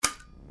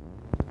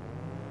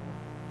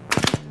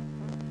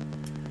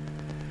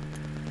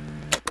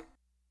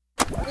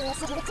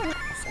Take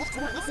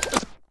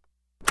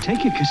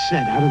a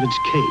cassette out of its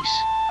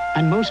case,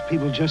 and most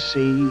people just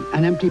see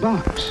an empty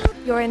box.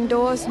 You're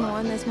indoors more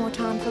and there's more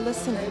time for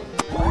listening.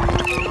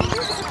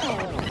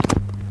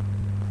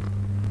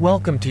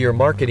 Welcome to your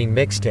marketing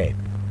mixtape.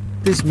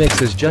 This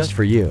mix is just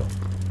for you.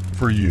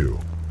 For you.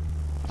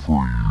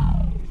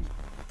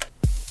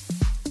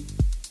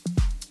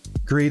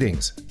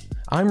 Greetings.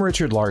 I'm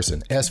Richard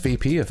Larson,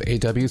 SVP of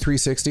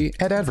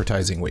AW360 at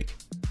Advertising Week.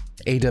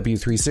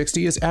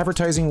 AW360 is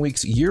Advertising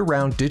Week's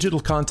year-round digital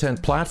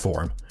content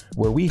platform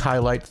where we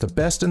highlight the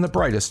best and the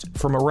brightest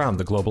from around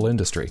the global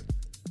industry.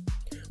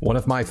 One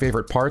of my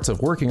favorite parts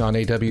of working on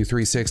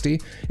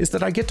AW360 is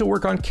that I get to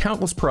work on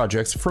countless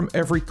projects from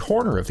every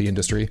corner of the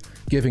industry,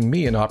 giving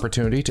me an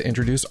opportunity to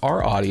introduce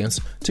our audience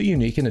to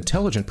unique and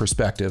intelligent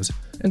perspectives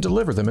and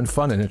deliver them in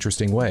fun and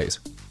interesting ways.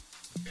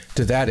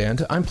 To that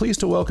end, I'm pleased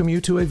to welcome you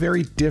to a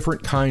very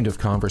different kind of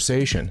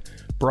conversation,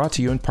 brought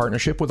to you in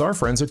partnership with our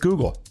friends at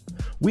Google.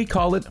 We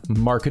call it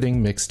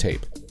Marketing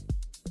Mixtape.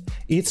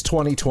 It's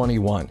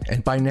 2021,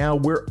 and by now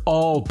we're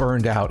all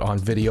burned out on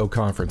video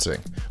conferencing,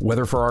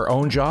 whether for our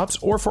own jobs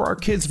or for our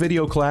kids'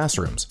 video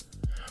classrooms.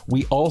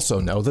 We also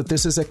know that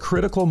this is a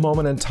critical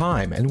moment in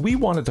time, and we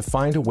wanted to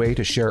find a way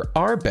to share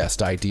our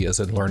best ideas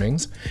and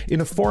learnings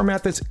in a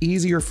format that's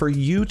easier for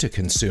you to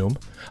consume,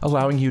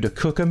 allowing you to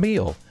cook a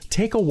meal,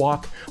 take a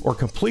walk, or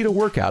complete a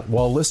workout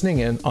while listening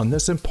in on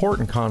this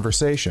important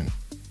conversation.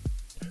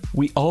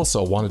 We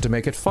also wanted to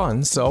make it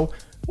fun, so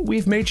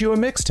we've made you a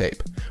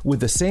mixtape, with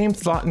the same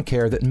thought and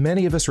care that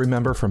many of us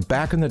remember from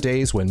back in the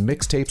days when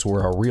mixtapes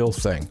were a real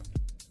thing.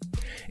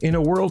 In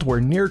a world where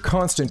near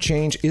constant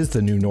change is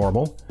the new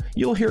normal,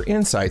 you'll hear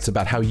insights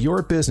about how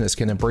your business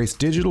can embrace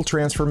digital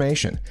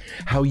transformation,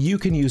 how you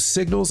can use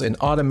signals and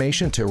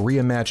automation to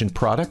reimagine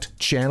product,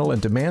 channel,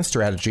 and demand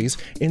strategies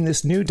in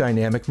this new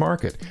dynamic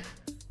market.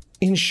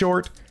 In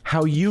short,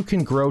 how you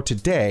can grow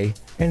today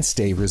and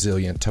stay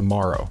resilient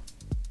tomorrow.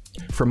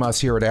 From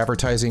us here at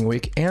Advertising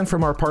Week and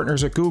from our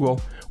partners at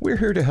Google, we're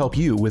here to help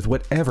you with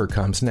whatever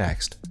comes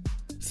next.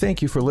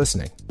 Thank you for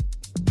listening.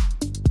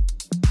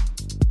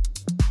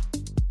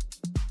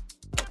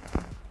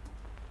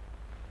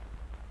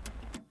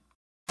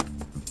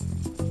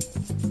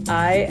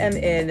 I am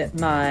in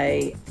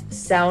my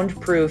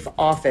soundproof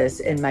office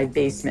in my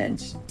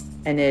basement,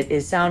 and it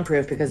is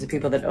soundproof because the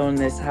people that owned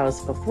this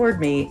house before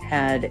me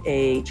had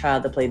a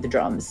child that played the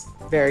drums.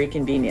 Very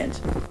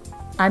convenient.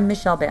 I'm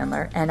Michelle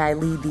Bandler, and I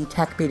lead the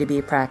Tech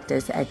B2B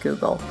practice at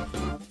Google.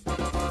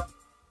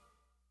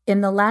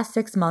 In the last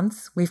 6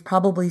 months, we've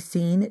probably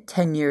seen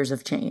 10 years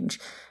of change.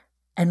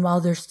 And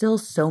while there's still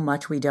so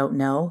much we don't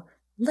know,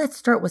 let's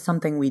start with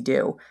something we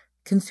do.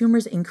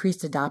 Consumers'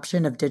 increased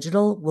adoption of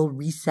digital will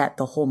reset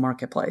the whole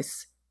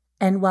marketplace.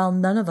 And while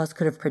none of us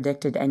could have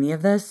predicted any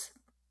of this,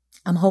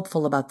 I'm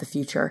hopeful about the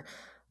future.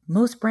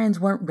 Most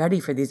brands weren't ready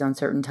for these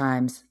uncertain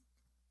times,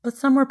 but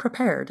some were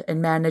prepared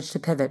and managed to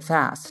pivot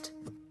fast.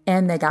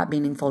 And they got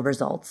meaningful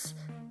results.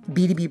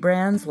 B2B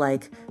brands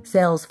like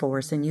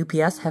Salesforce and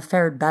UPS have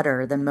fared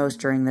better than most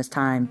during this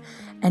time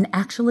and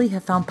actually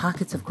have found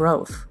pockets of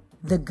growth.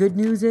 The good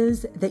news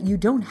is that you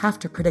don't have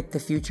to predict the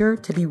future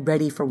to be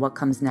ready for what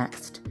comes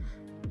next.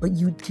 But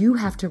you do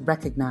have to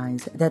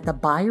recognize that the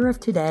buyer of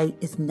today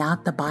is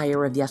not the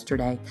buyer of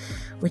yesterday,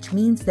 which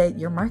means that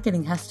your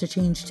marketing has to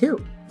change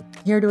too.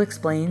 Here to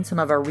explain some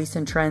of our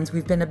recent trends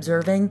we've been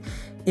observing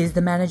is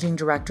the Managing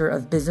Director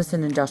of Business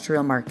and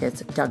Industrial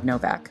Markets, Doug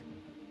Novak.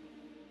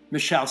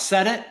 Michelle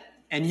said it,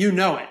 and you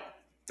know it.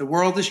 The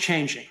world is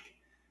changing.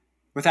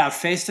 Without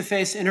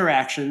face-to-face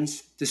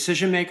interactions,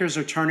 decision makers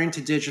are turning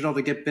to digital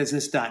to get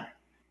business done.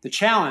 The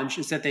challenge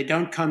is that they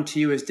don't come to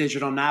you as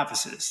digital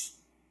novices.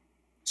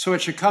 So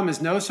it should come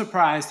as no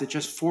surprise that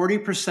just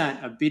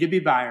 40% of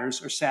B2B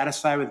buyers are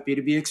satisfied with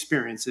B2B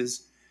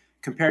experiences,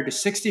 compared to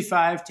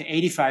 65 to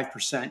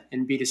 85%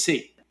 in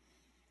B2C.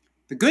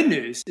 The good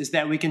news is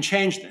that we can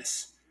change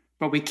this,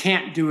 but we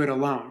can't do it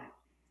alone.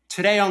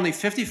 Today, only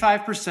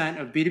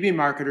 55% of B2B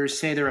marketers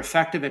say they're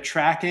effective at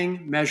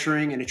tracking,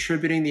 measuring, and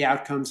attributing the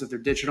outcomes of their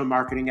digital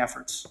marketing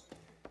efforts.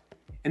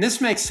 And this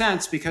makes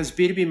sense because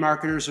B2B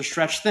marketers are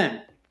stretched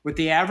thin, with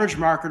the average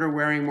marketer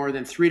wearing more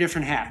than 3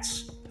 different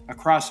hats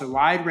across a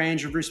wide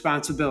range of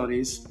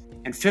responsibilities,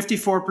 and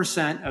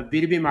 54% of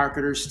B2B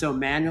marketers still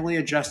manually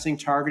adjusting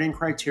targeting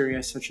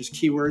criteria such as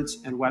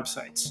keywords and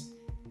websites.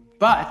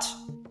 But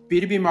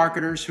B2B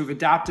marketers who've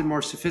adopted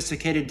more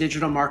sophisticated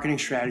digital marketing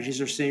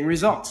strategies are seeing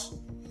results.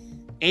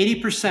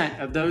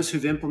 80% of those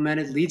who've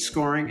implemented lead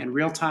scoring and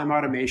real-time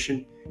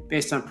automation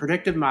based on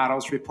predictive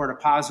models report a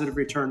positive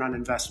return on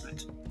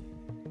investment.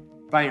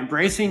 By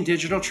embracing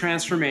digital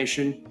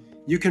transformation,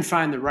 you can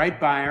find the right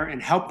buyer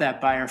and help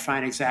that buyer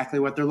find exactly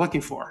what they're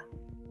looking for.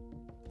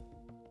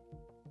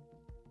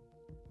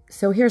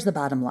 So here's the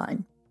bottom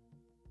line.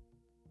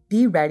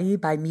 Be ready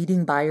by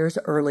meeting buyers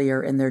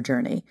earlier in their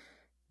journey.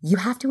 You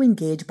have to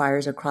engage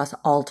buyers across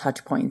all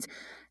touch points,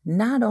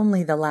 not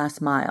only the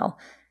last mile.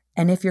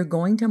 And if you're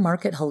going to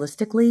market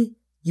holistically,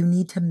 you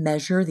need to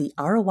measure the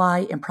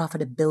ROI and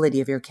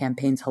profitability of your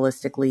campaigns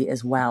holistically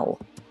as well.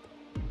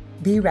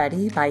 Be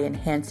ready by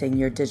enhancing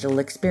your digital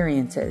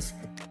experiences.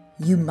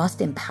 You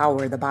must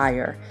empower the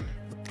buyer.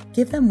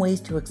 Give them ways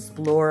to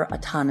explore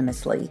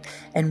autonomously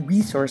and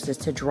resources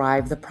to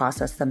drive the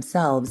process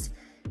themselves.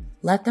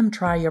 Let them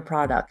try your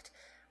product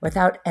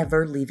without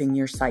ever leaving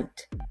your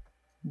site.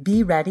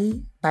 Be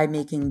ready by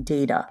making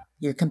data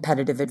your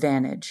competitive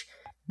advantage.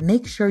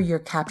 Make sure you're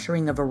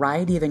capturing a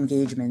variety of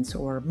engagements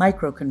or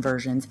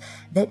micro-conversions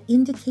that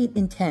indicate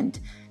intent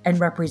and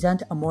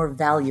represent a more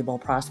valuable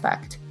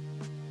prospect.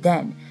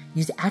 Then,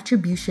 use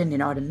attribution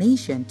and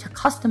automation to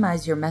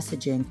customize your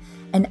messaging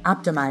and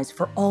optimize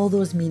for all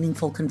those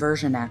meaningful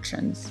conversion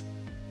actions.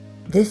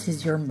 This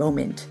is your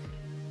moment.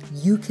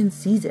 You can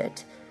seize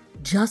it,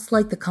 just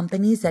like the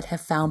companies that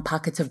have found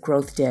pockets of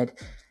growth did.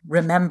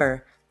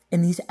 Remember,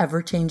 in these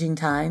ever-changing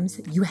times,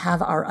 you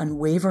have our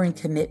unwavering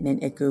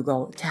commitment at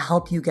Google to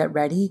help you get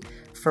ready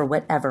for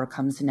whatever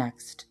comes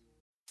next.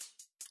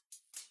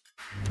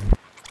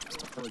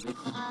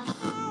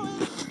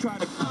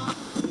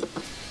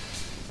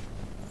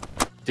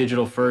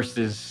 Digital first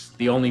is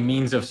the only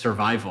means of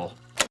survival.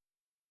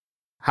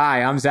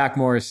 Hi, I'm Zach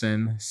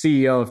Morrison,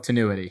 CEO of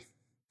Tenuity.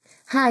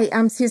 Hi,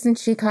 I'm Susan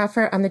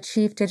Schieckhofer. I'm the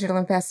Chief Digital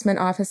Investment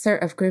Officer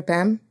of Group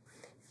M.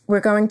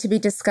 We're going to be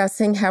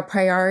discussing how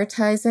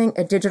prioritizing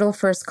a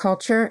digital-first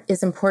culture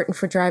is important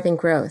for driving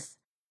growth.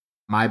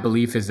 My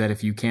belief is that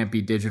if you can't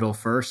be digital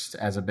first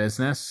as a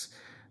business,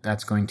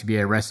 that's going to be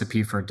a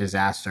recipe for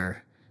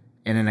disaster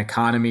in an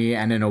economy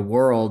and in a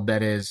world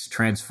that is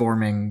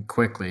transforming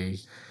quickly.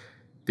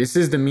 This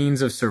is the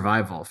means of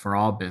survival for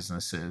all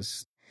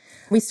businesses.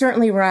 We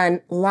certainly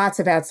run lots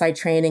of outside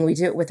training. We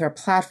do it with our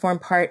platform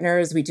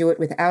partners. We do it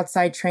with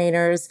outside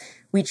trainers.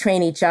 We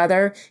train each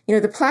other.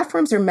 The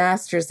platforms are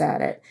masters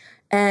at it,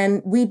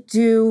 and we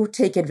do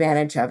take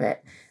advantage of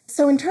it.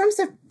 So in terms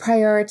of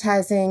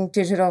prioritizing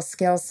digital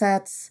skill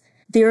sets,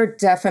 there are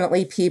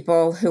definitely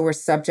people who are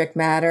subject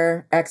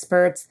matter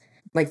experts,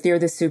 like they're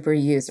the super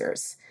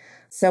users.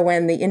 So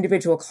when the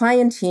individual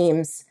client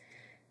teams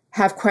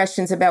have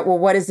questions about, well,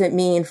 what does it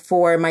mean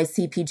for my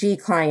CPG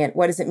client?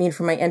 What does it mean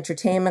for my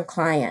entertainment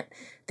client?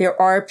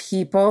 There are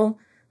people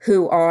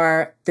who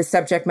are the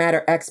subject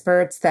matter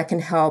experts that can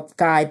help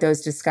guide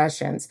those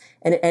discussions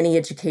and any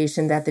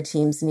education that the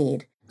teams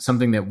need.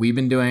 Something that we've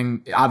been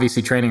doing,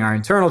 obviously training our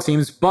internal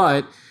teams,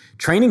 but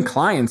training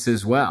clients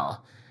as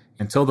well.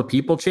 Until the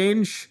people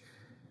change,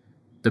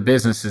 the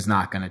business is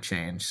not going to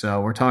change. So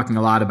we're talking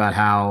a lot about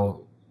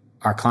how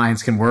our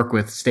clients can work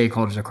with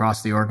stakeholders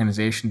across the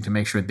organization to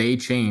make sure they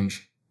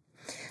change.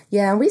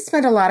 Yeah, we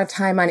spend a lot of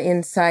time on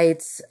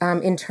insights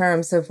in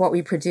terms of what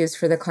we produce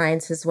for the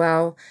clients as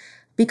well,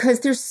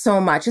 because there's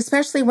so much,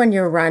 especially when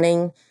you're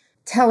running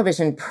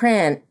television,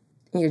 print,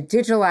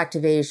 digital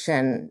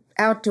activation,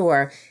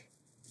 outdoor,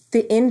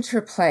 the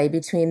interplay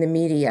between the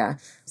media.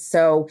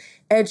 So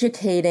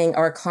educating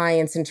our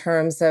clients in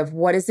terms of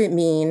what does it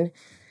mean?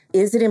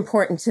 Is it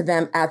important to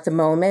them at the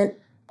moment?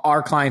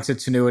 Our clients at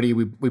Tenuity,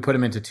 we put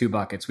them into two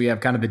buckets. We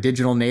have kind of the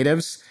digital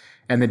natives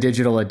and the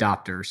digital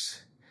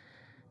adopters.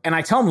 And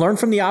I tell them, learn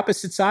from the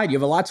opposite side. You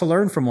have a lot to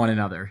learn from one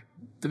another.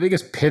 The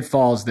biggest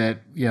pitfalls that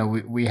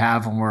we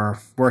have when we're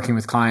working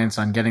with clients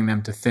on getting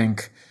them to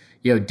think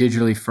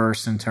digitally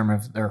first in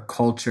terms of their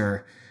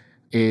culture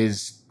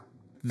is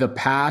the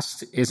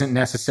past isn't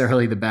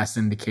necessarily the best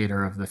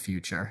indicator of the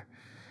future.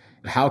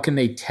 How can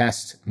they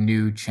test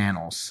new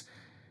channels?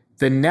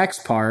 The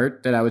next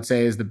part that I would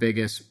say is the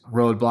biggest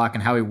roadblock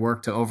and how we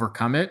work to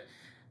overcome it,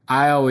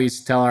 I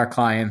always tell our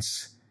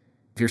clients,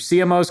 if your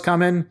CMO's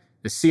coming,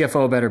 the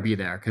CFO better be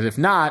there. Because if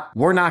not,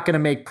 we're not going to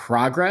make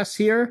progress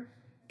here.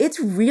 It's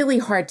really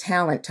hard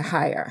talent to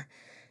hire.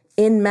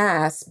 En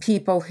masse,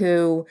 people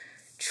who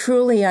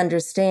truly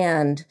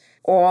understand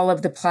all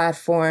of the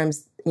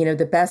platforms,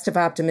 the best of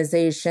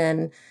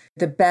optimization,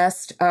 the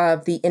best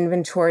of the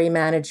inventory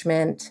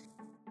management.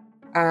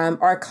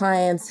 Our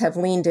clients have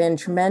leaned in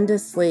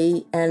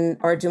tremendously and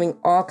are doing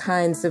all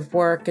kinds of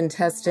work and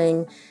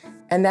testing.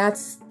 And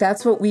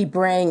that's what we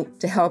bring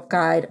to help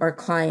guide our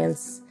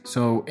clients.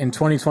 So in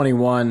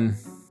 2021,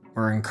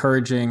 we're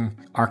encouraging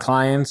our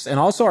clients and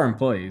also our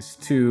employees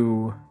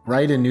to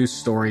write a new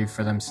story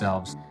for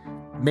themselves.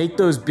 Make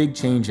those big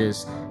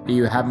changes that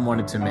you haven't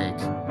wanted to make.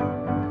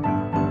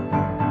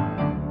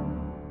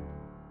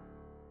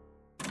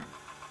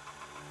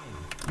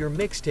 Your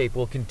mixtape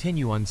will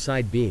continue on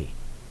side B.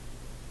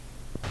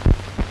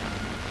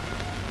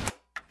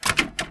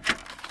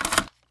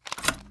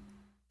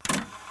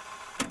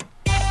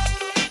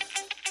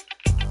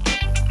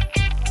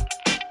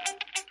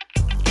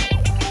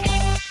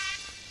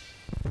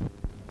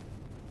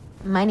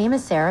 My name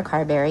is Sarah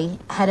Carberry,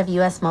 head of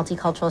U.S.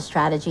 Multicultural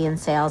Strategy and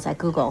Sales at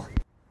Google.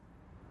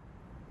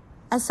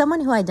 As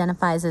someone who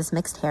identifies as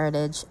mixed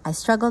heritage, I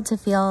struggled to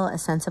feel a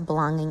sense of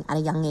belonging at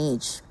a young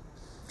age.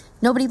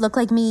 Nobody looked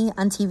like me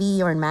on TV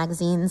or in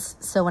magazines,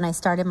 so when I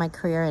started my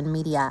career in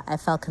media, I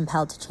felt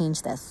compelled to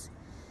change this.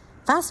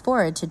 Fast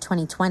forward to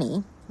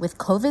 2020, with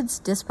COVID's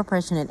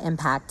disproportionate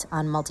impact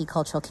on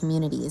multicultural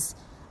communities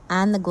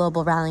and the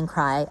global rallying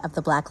cry of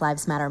the Black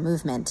Lives Matter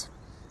movement,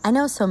 I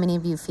know so many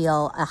of you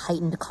feel a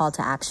heightened call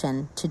to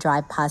action to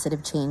drive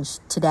positive change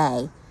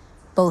today,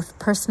 both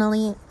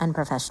personally and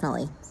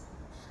professionally.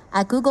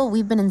 At Google,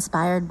 we've been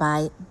inspired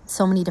by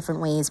so many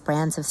different ways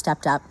brands have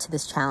stepped up to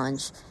this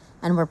challenge,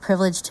 and we're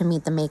privileged to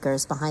meet the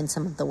makers behind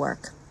some of the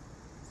work.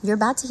 You're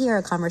about to hear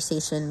a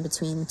conversation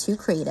between two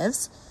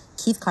creatives,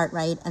 Keith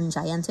Cartwright and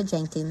Jayanta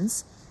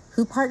Jenkins,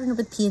 who partnered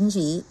with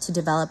P&G to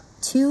develop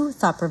two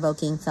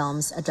thought-provoking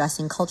films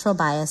addressing cultural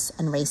bias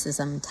and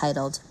racism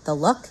titled The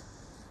Look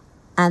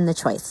and The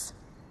Choice.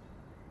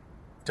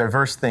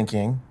 Diverse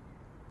thinking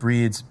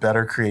breeds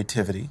better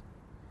creativity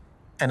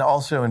and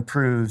also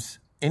improves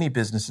any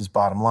business's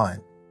bottom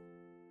line.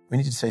 We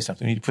need to say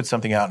something. We need to put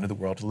something out into the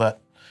world to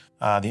let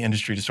the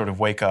industry to sort of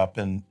wake up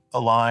and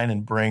align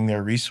and bring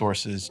their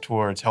resources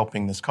towards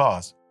helping this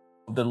cause.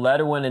 The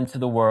letter went into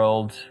the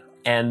world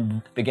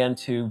and began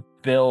to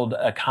build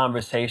a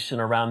conversation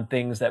around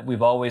things that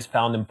we've always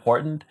found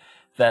important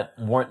that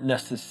weren't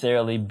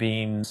necessarily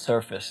being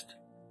surfaced.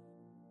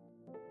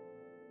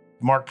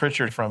 Mark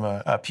Pritchard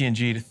from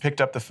P&G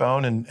picked up the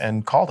phone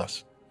and called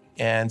us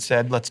and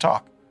said, let's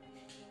talk.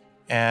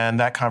 And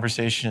that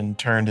conversation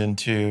turned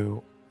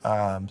into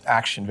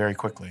action very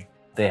quickly.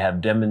 They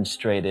have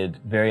demonstrated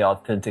very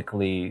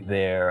authentically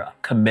their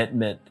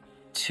commitment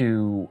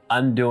to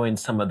undoing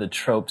some of the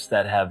tropes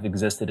that have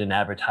existed in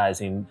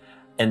advertising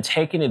and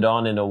taking it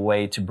on in a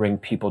way to bring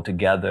people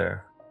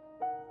together.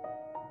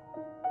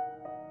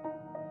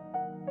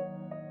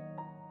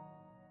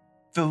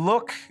 The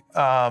Look,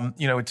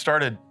 it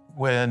started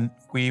when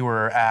we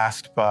were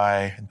asked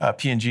by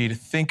P&G to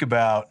think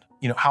about,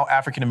 how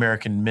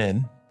African-American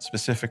men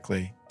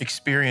specifically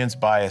experience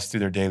bias through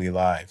their daily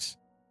lives.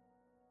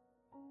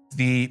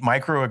 The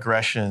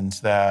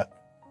microaggressions that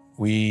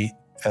we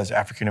as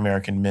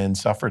African-American men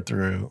suffered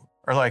through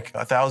are like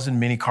 1,000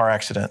 mini car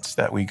accidents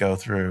that we go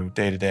through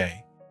day to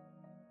day.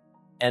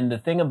 And the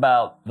thing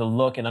about The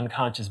Look and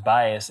unconscious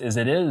bias is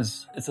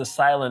it's a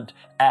silent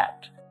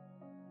act.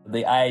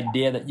 The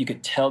idea that you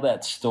could tell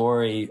that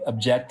story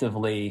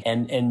objectively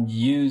and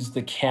use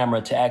the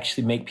camera to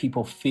actually make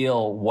people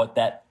feel what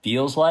that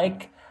feels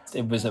like,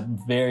 it was a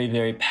very,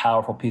 very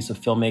powerful piece of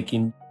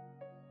filmmaking.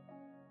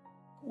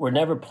 We're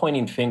never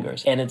pointing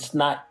fingers, and it's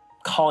not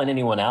calling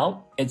anyone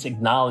out, it's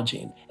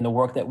acknowledging. And the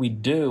work that we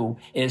do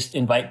is to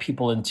invite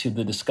people into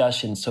the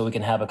discussion so we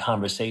can have a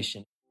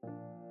conversation.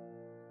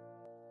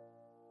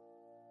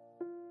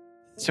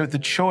 So The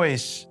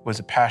Choice was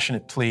a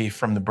passionate plea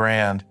from the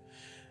brand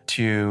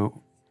to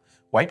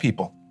white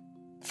people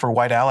for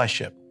white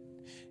allyship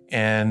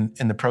and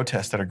in the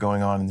protests that are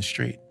going on in the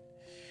street.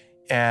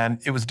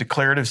 And it was a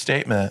declarative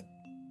statement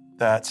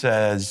that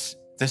says,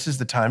 this is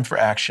the time for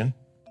action.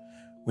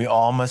 We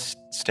all must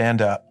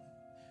stand up.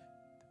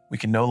 We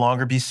can no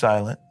longer be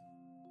silent.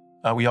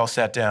 We all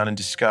sat down and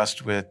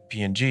discussed with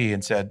P&G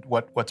and said,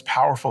 what's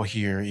powerful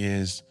here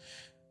is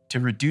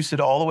to reduce it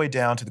all the way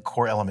down to the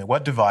core element.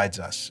 What divides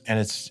us? And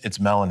it's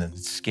melanin,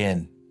 it's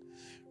skin,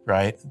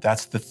 right?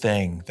 That's the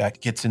thing that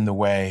gets in the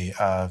way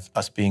of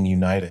us being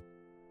united.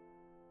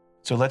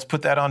 So let's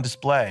put that on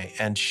display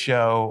and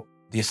show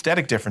the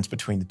aesthetic difference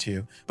between the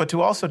two, but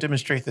to also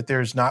demonstrate that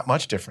there's not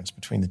much difference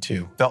between the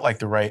two. Felt like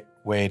the right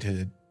way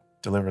to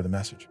deliver the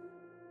message.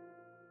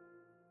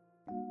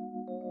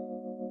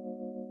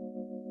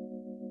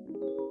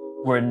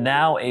 We're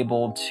now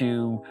able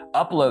to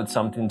upload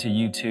something to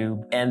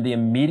YouTube, and the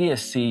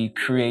immediacy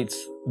creates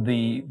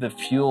the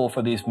fuel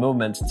for these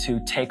movements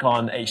to take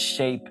on a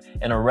shape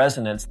and a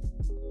resonance.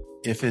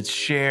 If it's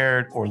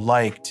shared or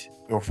liked,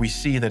 or if we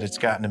see that it's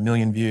gotten 1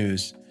 million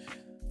views,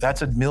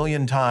 that's 1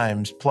 million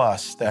times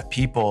plus that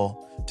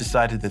people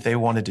decided that they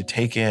wanted to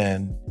take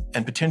in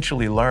and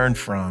potentially learn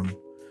from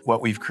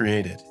what we've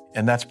created.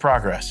 And that's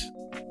progress.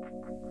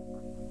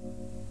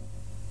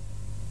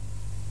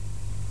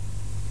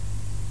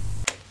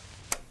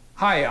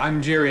 Hi,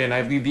 I'm Jerry and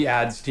I lead the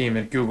ads team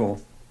at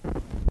Google.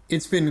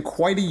 It's been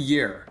quite a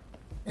year,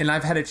 and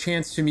I've had a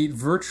chance to meet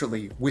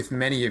virtually with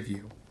many of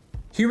you.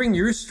 Hearing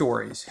your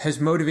stories has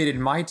motivated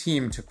my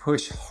team to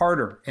push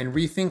harder and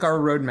rethink our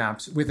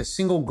roadmaps with a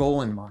single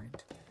goal in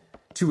mind: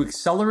 to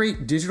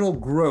accelerate digital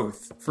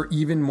growth for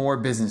even more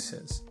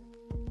businesses.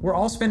 We're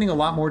all spending a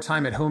lot more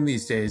time at home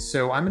these days,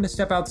 so I'm going to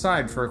step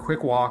outside for a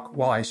quick walk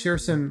while I share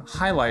some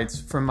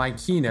highlights from my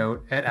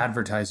keynote at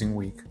Advertising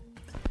Week.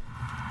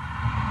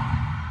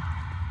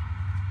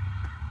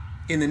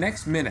 In the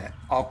next minute,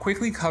 I'll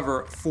quickly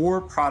cover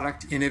 4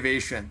 product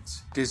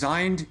innovations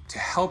designed to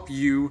help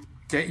you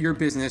get your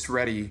business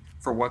ready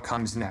for what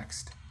comes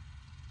next.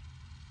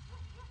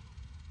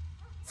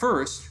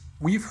 First,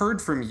 we've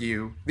heard from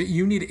you that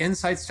you need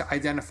insights to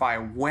identify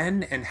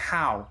when and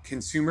how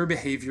consumer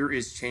behavior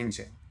is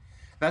changing.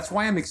 That's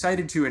why I'm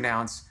excited to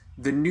announce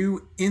the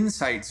new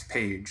Insights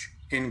page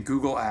in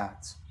Google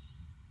Ads.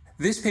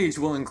 This page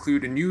will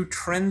include a new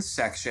trends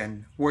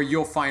section where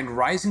you'll find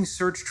rising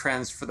search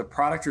trends for the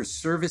product or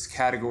service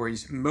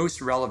categories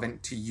most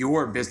relevant to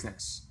your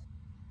business.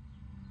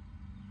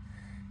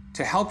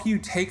 To help you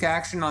take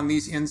action on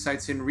these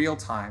insights in real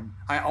time,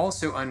 I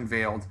also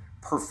unveiled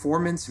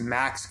Performance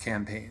Max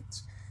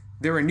campaigns.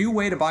 They're a new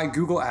way to buy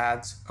Google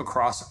Ads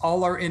across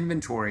all our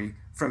inventory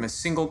from a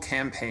single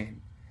campaign.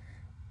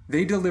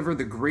 They deliver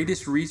the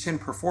greatest reach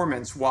and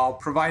performance while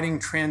providing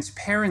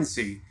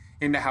transparency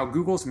into how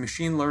Google's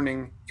machine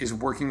learning is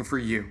working for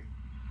you.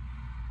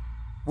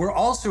 We're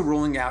also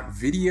rolling out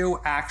video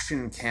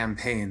action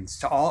campaigns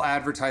to all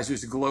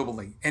advertisers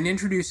globally and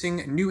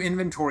introducing new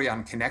inventory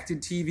on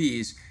connected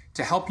TVs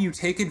to help you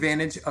take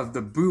advantage of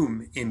the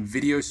boom in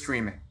video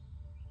streaming.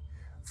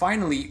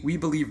 Finally, we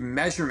believe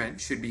measurement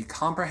should be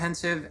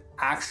comprehensive,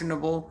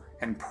 actionable,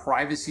 and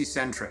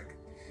privacy-centric.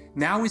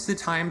 Now is the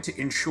time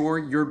to ensure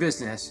your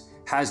business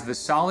has the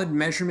solid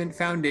measurement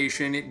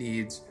foundation it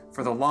needs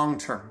for the long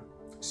term.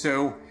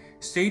 So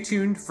stay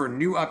tuned for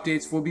new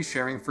updates we'll be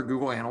sharing for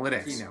Google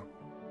Analytics.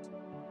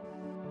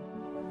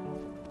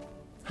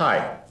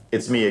 Hi,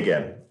 it's me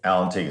again,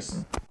 Alan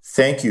Tigerson.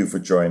 Thank you for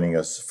joining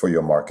us for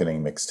your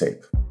marketing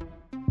mixtape.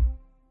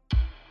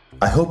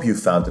 I hope you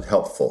found it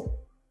helpful,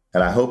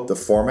 and I hope the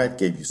format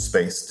gave you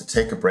space to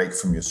take a break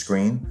from your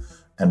screen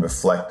and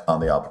reflect on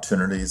the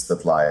opportunities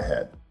that lie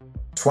ahead.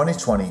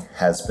 2020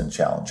 has been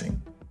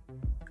challenging,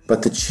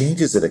 but the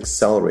changes it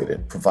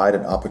accelerated provide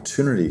an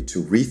opportunity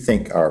to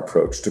rethink our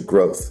approach to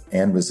growth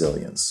and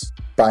resilience.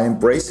 By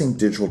embracing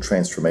digital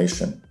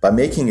transformation, by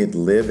making it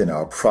live in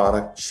our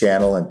product,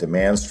 channel, and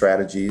demand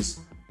strategies,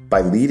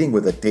 by leading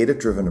with a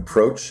data-driven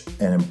approach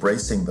and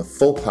embracing the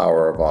full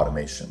power of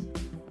automation,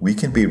 we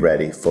can be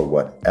ready for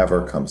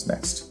whatever comes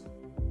next.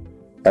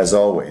 As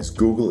always,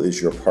 Google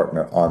is your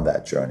partner on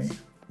that journey.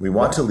 We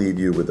want to leave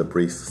you with a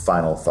brief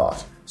final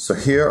thought. So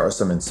here are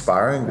some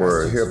inspiring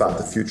words to hear about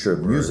the future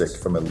of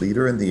music from a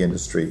leader in the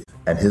industry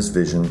and his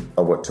vision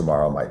of what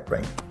tomorrow might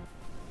bring.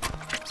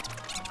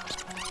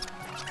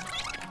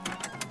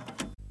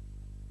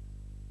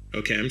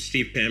 Okay, I'm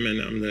Steve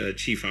Pamman. I'm the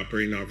Chief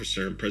Operating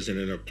Officer and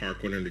President of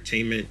Parkwood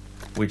Entertainment,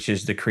 which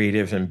is the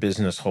creative and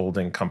business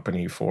holding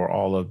company for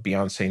all of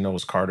Beyonce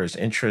Knowles Carter's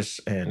interests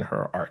and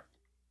her art.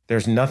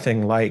 There's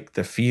nothing like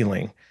the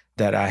feeling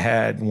that I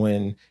had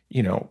when,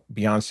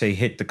 Beyonce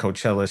hit the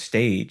Coachella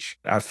stage.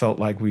 I felt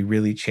like we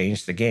really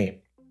changed the game.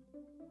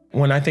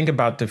 When I think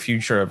about the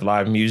future of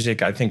live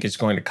music, I think it's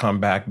going to come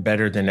back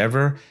better than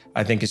ever.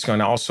 I think it's going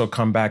to also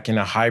come back in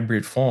a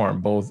hybrid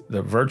form. Both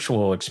the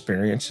virtual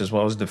experience as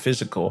well as the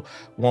physical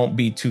won't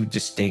be two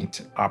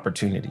distinct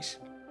opportunities.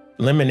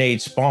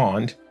 Lemonade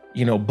spawned,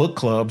 book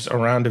clubs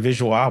around a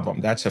visual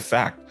album. That's a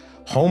fact.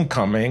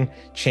 Homecoming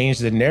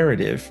changed the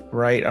narrative,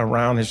 right,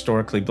 around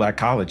historically Black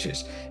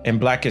colleges. And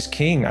Black is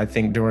King, I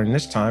think, during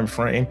this time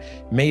frame,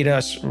 made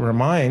us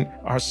remind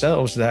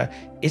ourselves that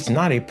it's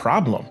not a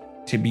problem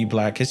to be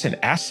Black, it's an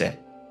asset.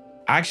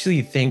 I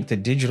actually think the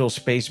digital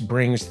space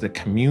brings the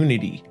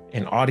community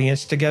and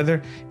audience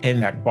together,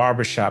 and that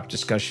barbershop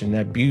discussion,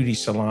 that beauty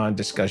salon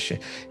discussion,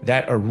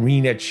 that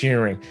arena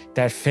cheering,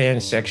 that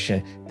fan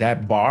section,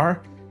 that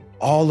bar,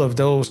 all of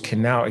those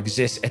can now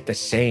exist at the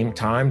same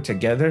time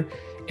together.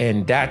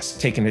 And that's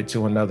taking it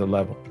to another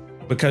level.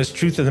 Because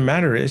truth of the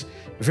matter is,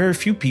 very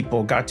few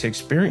people got to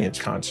experience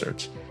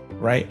concerts,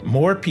 right?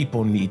 More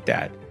people need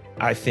that.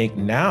 I think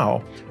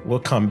now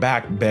we'll come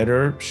back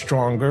better,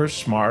 stronger,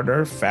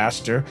 smarter,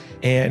 faster.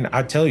 And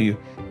I tell you,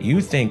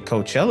 you think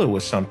Coachella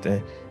was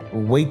something,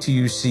 wait till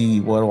you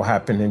see what will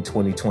happen in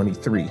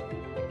 2023.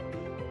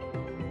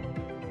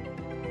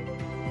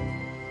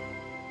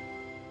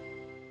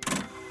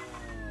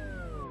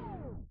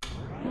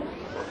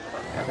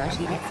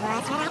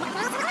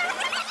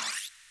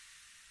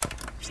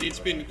 It's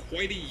been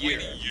quite a year.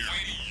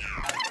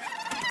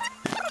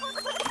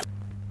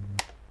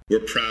 We're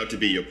proud to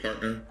be your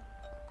partner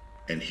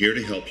and here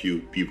to help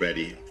you be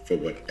ready for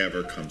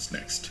whatever comes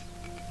next.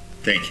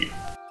 Thank you.